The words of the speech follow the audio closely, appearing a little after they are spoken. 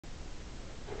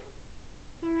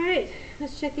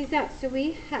let's check these out. So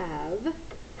we have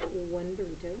one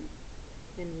burrito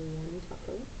and one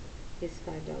taco is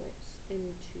 $5,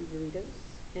 and two burritos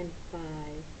and 5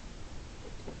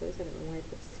 tacos, I don't know why I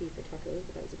put C for tacos,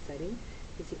 but that was exciting,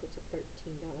 is equal to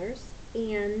 $13.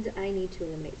 And I need to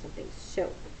eliminate something.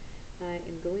 So I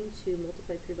am going to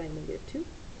multiply through by -2.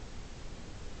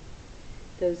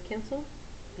 Those cancel.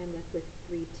 I'm left with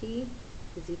 3t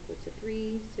is equal to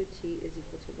 3, so t is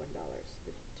equal to $1.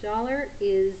 The taco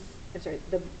is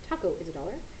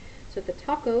 $1. So if the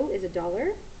taco is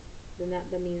 $1, then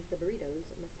that means the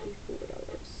burritos must be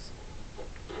 $4.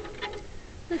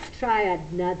 Let's try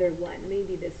another one.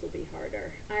 Maybe this will be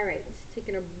harder. All right,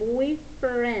 taking a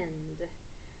boyfriend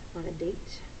on a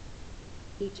date.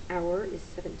 Each hour is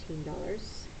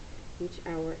 $17. Each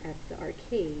hour at the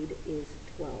arcade is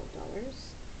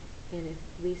 $12. And if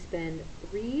we spend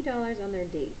 $3 on their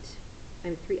date,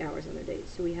 3 hours on their date,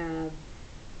 so we have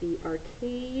the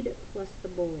arcade plus the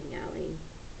bowling alley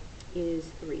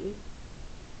is 3.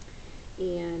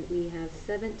 And we have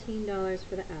 $17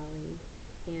 for the alley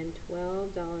and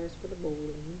 $12 for the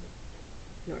bowling.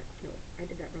 No, I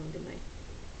did that wrong, didn't I?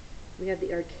 We have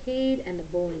the arcade and the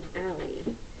bowling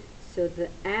alley. So the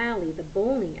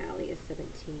bowling alley is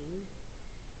 17,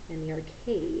 and the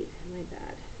arcade, my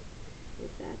bad,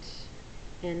 is that,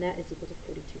 and that is equal to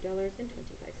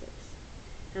 $42.25.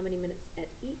 How many minutes at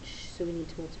each? So we need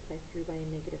to multiply through by a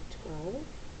 -12.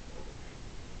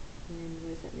 And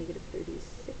what is that,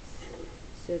 -36?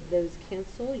 So those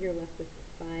cancel. You're left with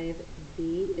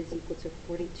 5b is equal to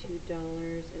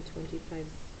 $42.25.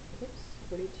 Oops,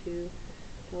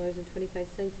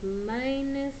 $42.25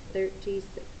 minus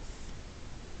 36.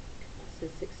 So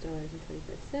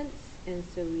 $6.25. And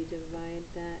so we divide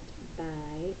that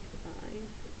by 5.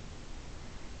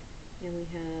 And we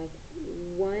have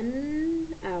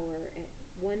 1 hour at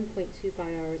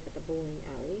 1.25 hours at the bowling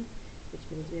alley, which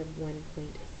means we have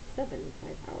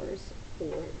 1.75 hours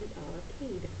for the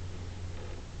arcade.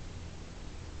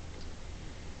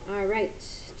 All right,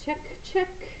 check.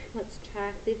 Let's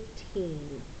try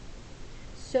 15.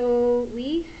 So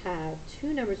we have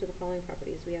two numbers with the following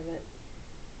properties. We have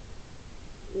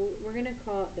we're going to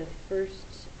call it the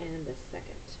first and the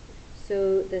second.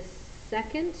 So the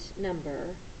second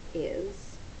number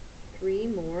is 3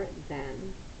 more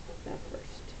than the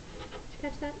first. Did you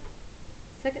catch that?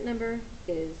 Second number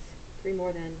is 3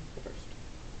 more than the first.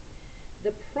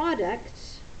 The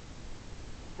product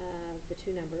of the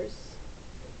two numbers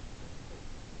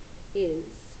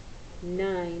is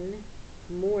 9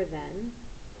 more than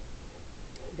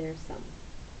their sum.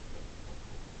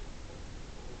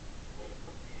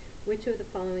 Which of the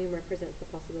following represents the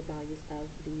possible values of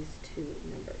these two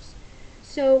numbers?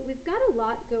 So we've got a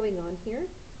lot going on here.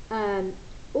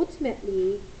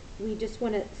 Ultimately, we just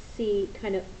want to see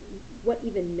kind of what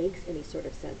even makes any sort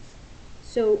of sense.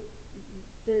 So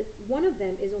one of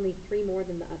them is only 3 more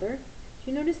than the other.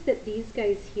 Do you notice that these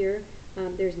guys here,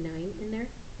 there's 9 in there,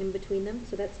 in between them,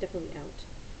 so that's definitely out.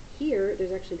 Here,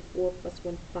 there's actually 4 plus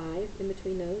 1, 5 in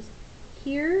between those.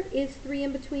 Here is 3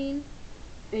 in between,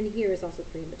 and here is also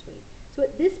 3 in between. So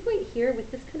at this point here,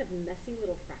 with this kind of messy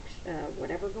little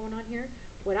whatever going on here,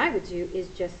 what I would do is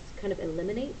just kind of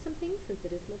eliminate some things, since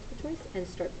it is multiple choice, and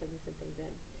start plugging some things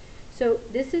in. So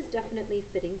this is definitely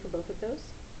fitting for both of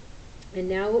those. And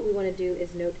now what we want to do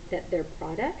is note that their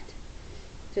product,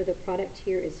 so the product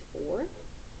here is 4,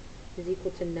 is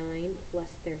equal to 9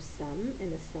 plus their sum,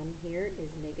 and the sum here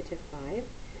is -5,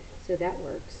 so that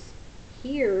works.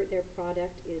 Here, their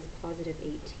product is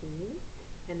 +18,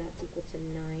 and that's equal to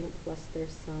 9 plus their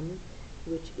sum,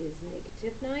 which is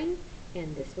 -9,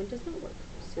 and this one does not work.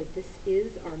 So this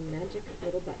is our magic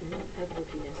little button of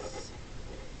workiness.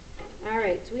 All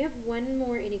right, so we have one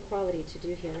more inequality to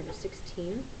do here, number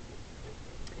 16.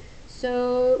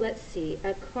 So let's see,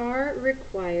 a car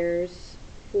requires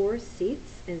 4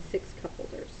 seats and 6 cup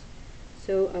holders.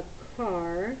 So a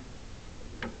car,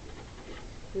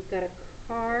 we've got a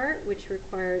car which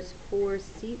requires 4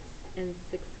 seats and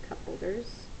 6 cup holders.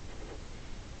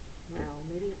 Wow,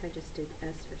 maybe if I just did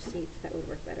S for seats, that would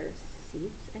work better.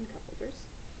 Seats and cup holders.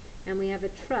 And we have a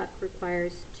truck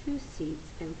requires 2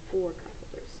 seats and 4 cup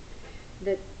holders.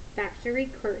 The factory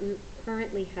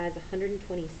currently has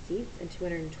 120 seats and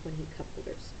 220 cup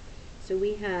holders. So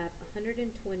we have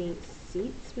 120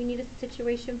 seats we need a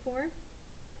situation for,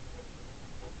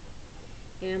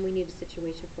 and we need a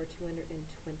situation for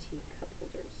 220 cup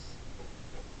holders.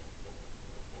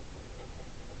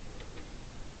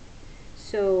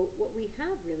 So what we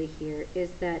have really here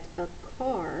is that a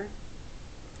car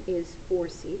is 4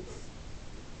 seats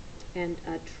and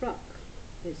a truck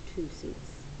is 2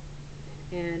 seats.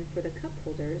 And for the cup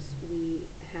holders, we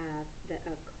have that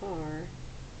a car,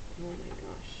 oh my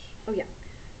gosh, oh yeah,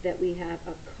 that we have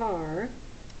a car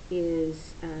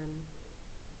is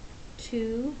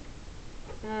 2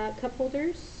 cup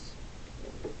holders,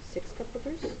 6 cup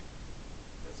holders,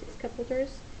 6 cup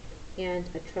holders, and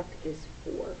a truck is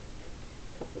 4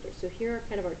 cup holders. So here are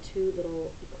kind of our 2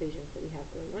 little equations that we have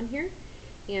going on here.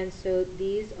 And so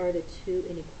these are the 2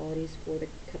 inequalities for the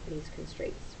company's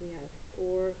constraints. We have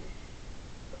 4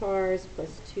 cars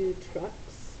plus 2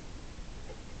 trucks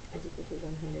is equal to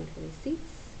 120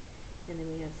 seats. And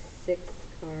then we have 6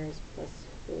 cars plus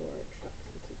 4 trucks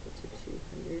is equal to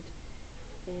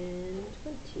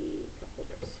 220 cup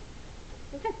holders.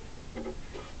 Okay.